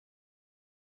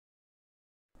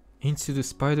Into the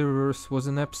Spider-Verse was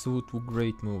an absolutely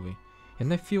great movie,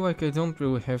 and I feel like I don't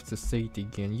really have to say it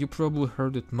again. You probably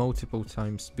heard it multiple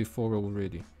times before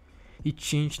already. It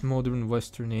changed modern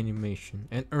Western animation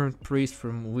and earned praise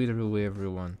from literally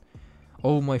everyone.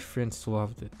 All my friends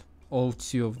loved it, all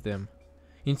two of them.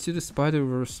 Into the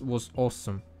Spider-Verse was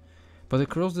awesome, but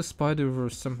Across the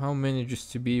Spider-Verse somehow manages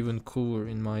to be even cooler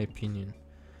in my opinion.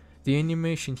 The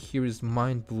animation here is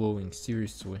mind-blowing,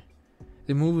 seriously.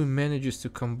 The movie manages to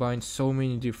combine so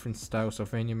many different styles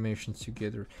of animation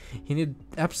together, and it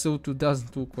absolutely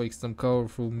doesn't look like some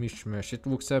colorful mishmash, it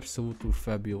looks absolutely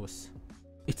fabulous.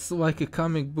 It's like a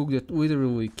comic book that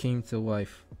literally came to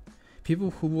life.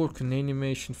 People who work on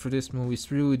animation for this movie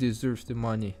really deserve the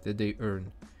money that they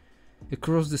earn.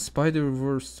 Across the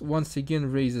Spider-Verse once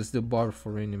again raises the bar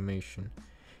for animation.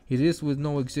 It is with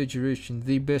no exaggeration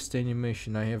the best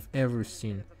animation I have ever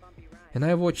seen. And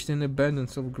I watched an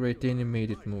abundance of great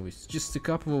animated movies. Just a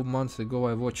couple of months ago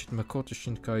I watched Makoto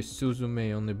Shinkai's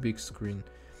Suzume on the big screen.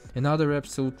 Another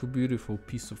absolutely beautiful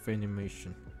piece of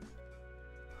animation.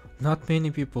 Not many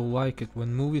people like it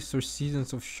when movies or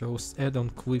seasons of shows add on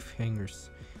cliffhangers,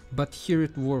 but here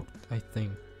it worked, I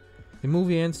think. The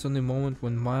movie ends on the moment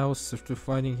when Miles, after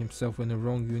finding himself in the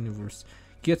wrong universe,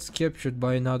 gets captured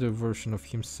by another version of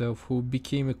himself who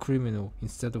became a criminal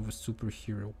instead of a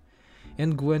superhero.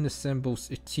 And Gwen assembles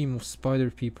a team of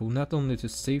spider people not only to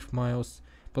save Miles,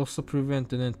 but also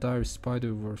prevent an entire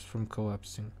Spider-Verse from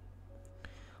collapsing.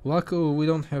 Luckily, we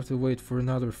don't have to wait for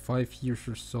another 5 years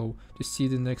or so to see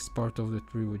the next part of the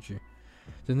trilogy.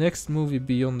 The next movie,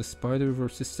 Beyond the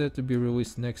Spider-Verse, is set to be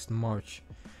released next March,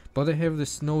 but I have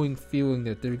this knowing feeling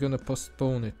that they're gonna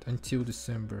postpone it until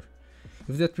December.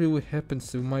 If that really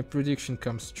happens, if my prediction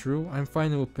comes true, I'm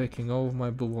finally packing all of my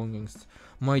belongings,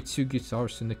 my 2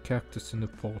 guitars and a cactus in a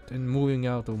pot, and moving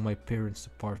out of my parents'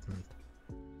 apartment.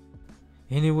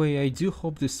 Anyway, I do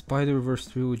hope the Spider-Verse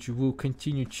trilogy will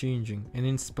continue changing and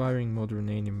inspiring modern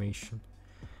animation.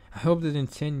 I hope that in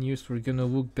 10 years we're gonna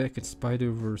look back at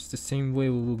Spider-Verse the same way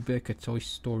we look back at Toy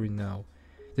Story now,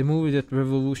 the movie that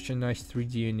revolutionized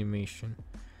 3D animation.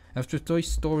 After Toy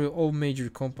Story, all major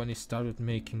companies started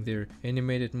making their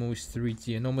animated movies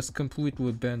 3D and almost completely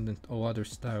abandoned all other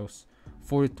styles,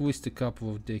 for at least a couple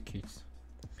of decades.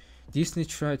 Disney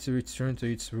tried to return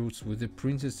to its roots with The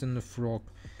Princess and the Frog,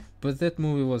 but that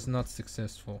movie was not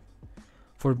successful.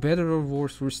 For better or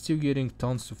worse, we're still getting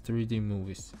tons of 3D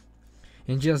movies.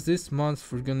 And just this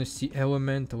month we're gonna see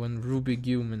Elemental and Ruby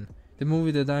Gilman, the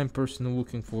movie that I'm personally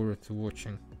looking forward to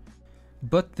watching.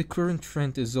 But the current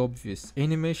trend is obvious,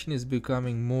 animation is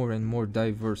becoming more and more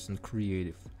diverse and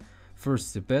creative.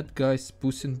 First The Bad Guys,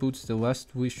 Puss in Boots: The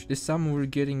Last Wish, this summer we're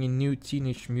getting a new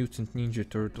Teenage Mutant Ninja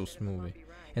Turtles movie,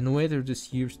 and later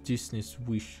this year's Disney's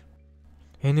Wish.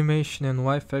 Animation and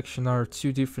live action are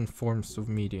 2 different forms of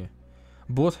media.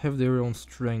 Both have their own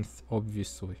strength,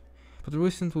 obviously, but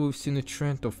recently we've seen a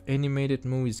trend of animated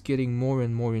movies getting more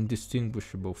and more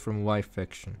indistinguishable from live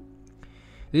action.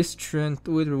 This trend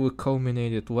literally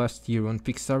culminated last year when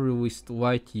Pixar released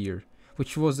Lightyear,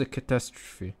 which was a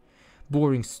catastrophe.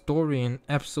 Boring story and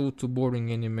absolutely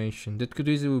boring animation that could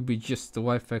easily be just a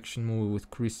live action movie with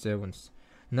Chris Evans.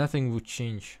 Nothing would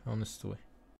change, honestly.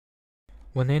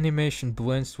 When animation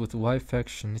blends with live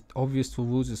action, it obviously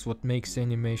loses what makes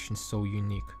animation so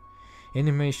unique.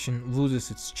 Animation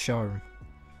loses its charm.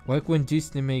 Like when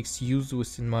Disney makes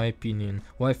useless, in my opinion,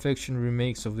 live action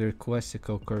remakes of their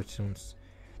classical cartoons.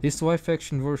 These live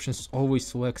action versions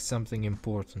always lack something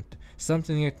important,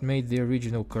 something that made the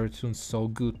original cartoons so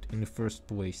good in the first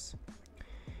place.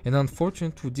 And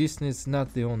unfortunately, Disney is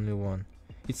not the only one.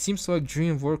 It seems like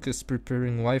DreamWorks is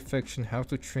preparing live action How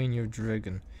to Train Your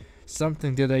Dragon,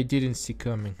 something that I didn't see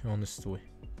coming, honestly.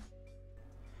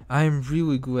 I am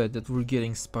really glad that we're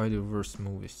getting Spider-Verse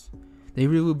movies. They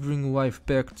really bring life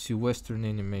back to Western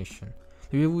animation.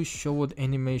 They really show what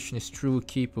animation is truly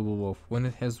capable of when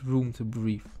it has room to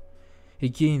breathe.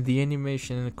 Again, the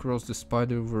animation Across the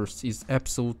Spider-Verse is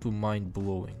absolutely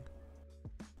mind-blowing.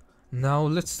 Now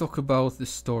let's talk about the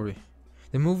story.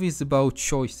 The movie is about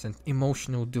choice and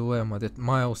emotional dilemma that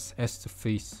Miles has to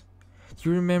face. Do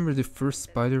you remember the first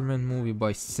Spider-Man movie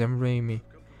by Sam Raimi?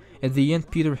 At the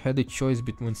end, Peter had a choice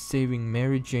between saving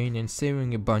Mary Jane and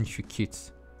saving a bunch of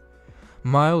kids.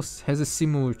 Miles has a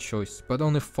similar choice, but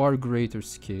on a far greater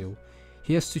scale.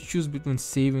 He has to choose between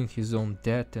saving his own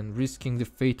dad and risking the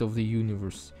fate of the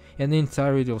universe, and the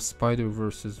entirety of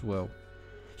Spider-Verse as well.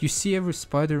 You see, every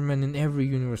Spider-Man in every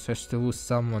universe has to lose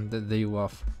someone that they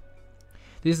love.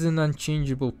 This is an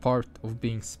unchangeable part of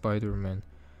being Spider-Man.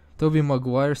 Tobey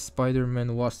Maguire's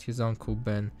Spider-Man lost his Uncle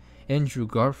Ben, Andrew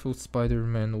Garfield's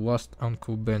Spider-Man lost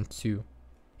Uncle Ben too.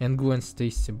 And Gwen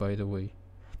Stacy, by the way.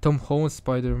 Tom Holland's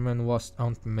Spider-Man lost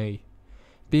Aunt May.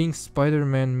 Being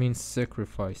Spider-Man means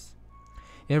sacrifice.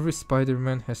 Every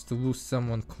Spider-Man has to lose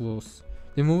someone close.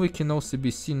 The movie can also be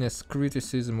seen as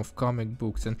criticism of comic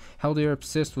books and how they are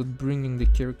obsessed with bringing the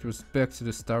characters back to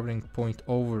the starting point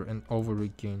over and over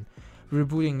again,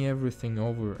 rebooting everything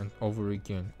over and over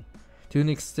again. To an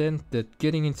extent that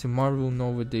getting into Marvel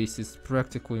nowadays is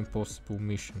practically impossible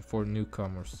mission for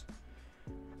newcomers.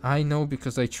 I know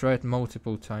because I tried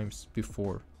multiple times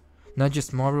before. Not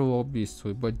just Marvel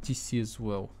obviously, but DC as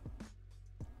well.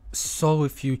 So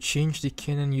if you change the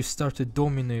canon you start a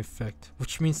domino effect,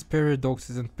 which means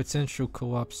paradoxes and potential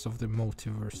collapse of the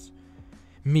multiverse.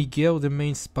 Miguel, the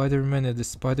main Spider-Man at the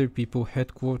Spider People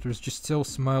headquarters, just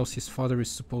tells Miles his father is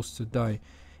supposed to die,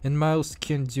 and Miles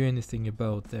can't do anything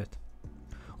about that.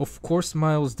 Of course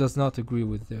Miles does not agree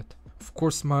with that. Of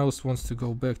course Miles wants to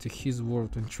go back to his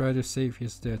world and try to save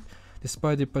his dad,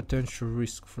 despite the potential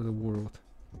risk for the world.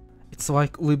 It's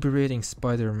like liberating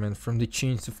Spider-Man from the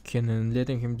chains of canon and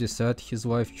letting him decide his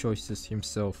life choices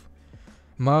himself.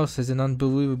 Miles has an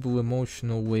unbelievable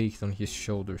emotional weight on his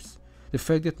shoulders. The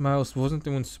fact that Miles wasn't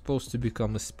even supposed to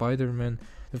become a Spider-Man,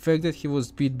 the fact that he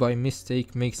was beat by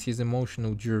mistake makes his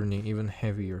emotional journey even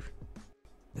heavier.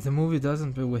 The movie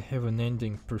doesn't really have an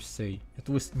ending per se, at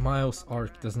least Miles'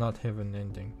 arc does not have an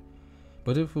ending.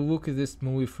 But if we look at this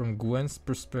movie from Gwen's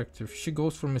perspective, she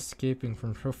goes from escaping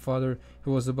from her father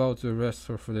who was about to arrest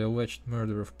her for the alleged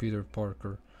murder of Peter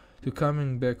Parker, to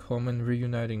coming back home and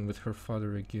reuniting with her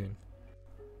father again.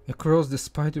 Across the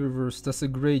Spider-Verse does a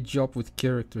great job with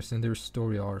characters and their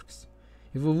story arcs.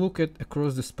 If we look at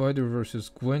Across the Spider-Verse,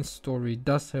 Gwen's story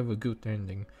does have a good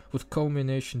ending, with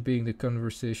culmination being the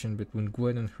conversation between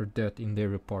Gwen and her dad in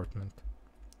their apartment.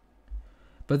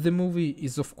 But the movie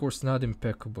is of course not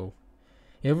impeccable.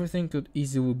 Everything could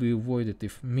easily be avoided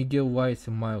if Miguel lied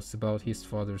to Miles about his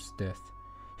father's death.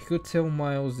 He could tell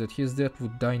Miles that his dad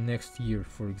would die next year,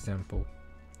 for example.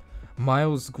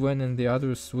 Miles, Gwen and the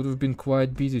others would have been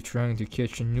quite busy trying to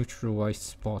catch a neutralized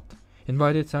spot, and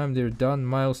by the time they're done,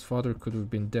 Miles' father could have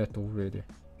been dead already.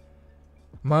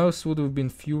 Miles would have been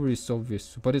furious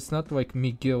obviously, but it's not like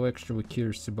Miguel actually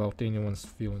cares about anyone's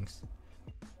feelings.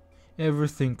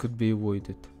 Everything could be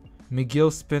avoided.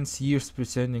 Miguel spends years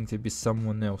pretending to be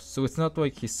someone else, so it's not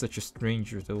like he's such a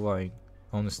stranger to lying,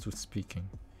 honestly speaking.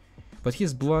 But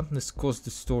his bluntness caused the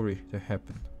story to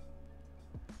happen.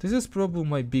 This is probably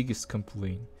my biggest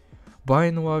complaint. By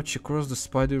and large, Across the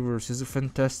Spider-Verse is a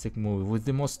fantastic movie with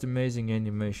the most amazing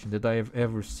animation that I have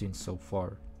ever seen so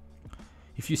far.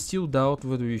 If you still doubt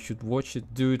whether you should watch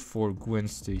it, do it for Gwen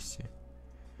Stacy.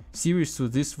 Seriously,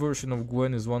 this version of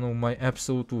Gwen is one of my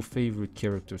absolutely favorite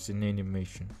characters in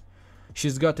animation.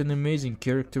 She's got an amazing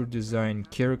character design,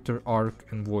 character arc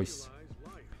and voice.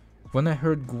 When I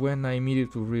heard Gwen, I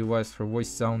immediately realized her voice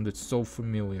sounded so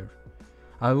familiar.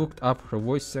 I looked up her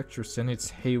voice actress and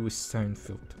it's Hailee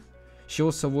Steinfeld. She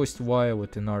also voiced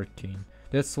Violet in Arcane,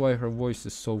 that's why her voice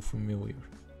is so familiar.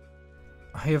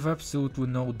 I have absolutely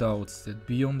no doubts that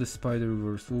Beyond the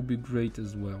Spider-Verse will be great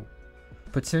as well.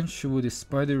 Potentially the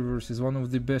Spider-Verse is one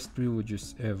of the best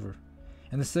trilogies ever,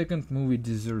 and the second movie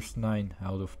deserves 9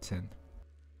 out of 10.